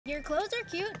Your clothes are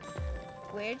cute.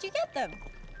 Where'd you get them?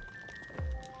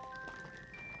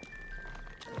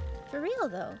 For real,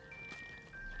 though.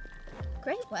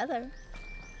 Great weather.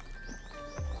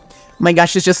 Oh my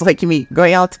gosh, it's just like me,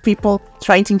 going out to people,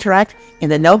 trying to interact,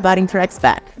 and then nobody interacts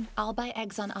back. I'll buy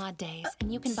eggs on odd days,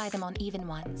 and you can buy them on even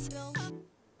ones.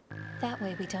 That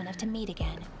way we don't have to meet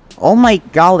again. Oh my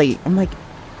golly. I'm like,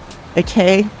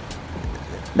 okay.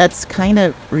 That's kind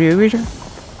of rude,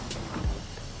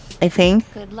 I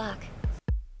think. Good luck.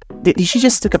 Did she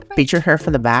just took a picture of her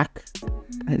from the back?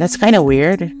 That's kind of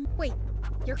weird. Wait,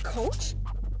 your coach?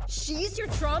 She's your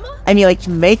trauma? I mean, like, it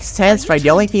makes sense, right? The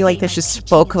only thing, like, that she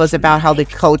spoke was about how the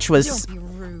coach was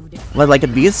like,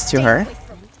 abused to her.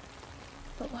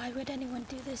 But why would anyone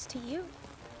do this to you?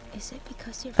 Is it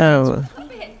because you're Oh.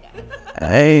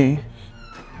 Hey.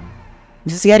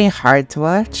 This is getting hard to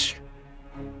watch.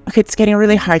 Okay, it's getting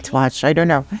really hard to watch. I don't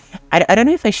know. I don't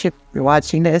know if I should be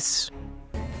watching this.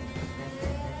 I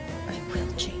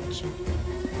will change.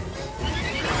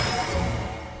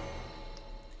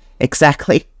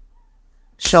 Exactly.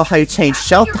 Show how you change.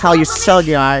 Show how you're so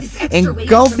young. And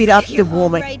go beat up the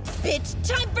woman. Alright, bitch.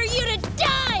 Time for you to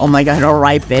die! Oh my god,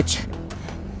 alright, bitch.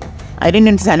 I didn't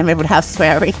understand it would have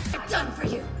swearing. Done for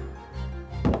you.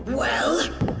 Well,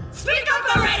 speak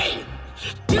up already!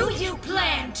 Do you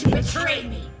plan to betray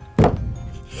me?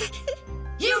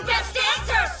 You best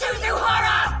answer, Suzu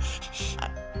Hara!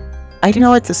 I don't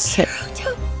know what to say.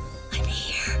 I'm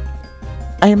here.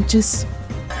 I am just...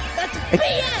 I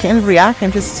can't react,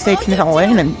 I'm just taking it all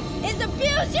in and... Is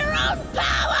abuse your own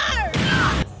power!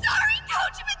 Sorry,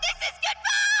 Coach, but this is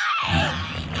goodbye!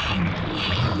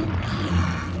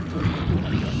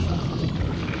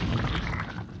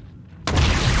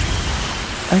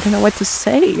 I don't know what to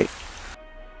say.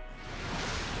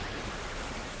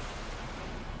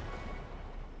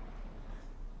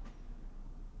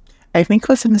 I think it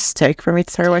was a mistake for me to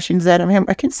start watching that. I mean,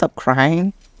 I can stop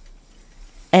crying.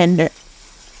 And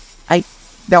I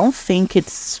don't think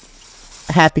it's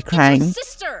happy crying. It's her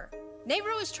sister!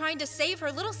 Neiru is trying to save her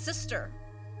little sister.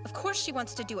 Of course she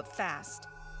wants to do it fast.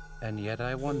 And yet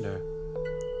I wonder.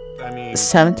 I mean,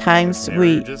 Sometimes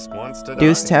we just wants to do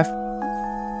die. stuff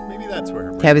Maybe that's where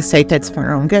her to have a say that's for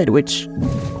our own good, which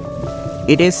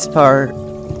it is for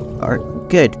our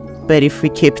good. But if we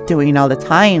keep doing it all the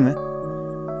time,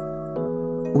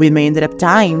 we may end up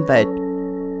dying, but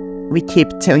we keep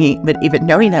doing it. But even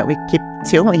knowing that we keep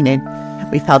doing it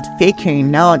without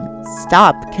figuring, no,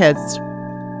 stop, because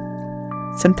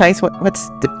sometimes what's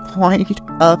the point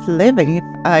of living? If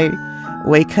I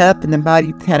wake up in a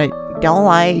body that I don't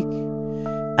like,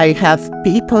 I have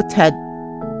people that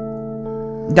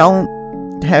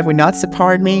will not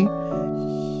support me,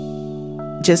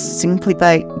 just simply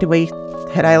by the way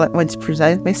that I want to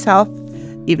present myself.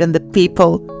 Even the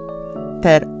people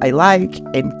that I like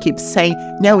and keep saying,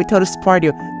 no, we totally support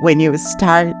you. When you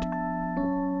start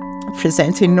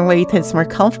presenting in a way that's more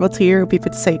comfortable to you,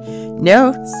 people say,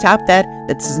 no, stop that.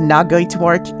 That's not going to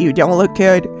work. You don't look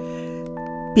good.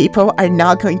 People are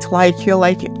not going to like you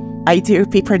like I do.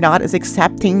 People are not as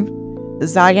accepting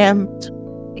as I am.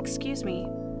 Excuse me,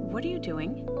 what are you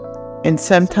doing? And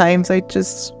sometimes I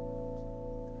just...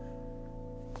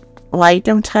 Why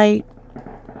don't I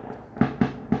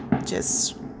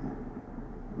just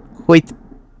quit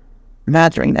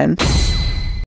mattering then?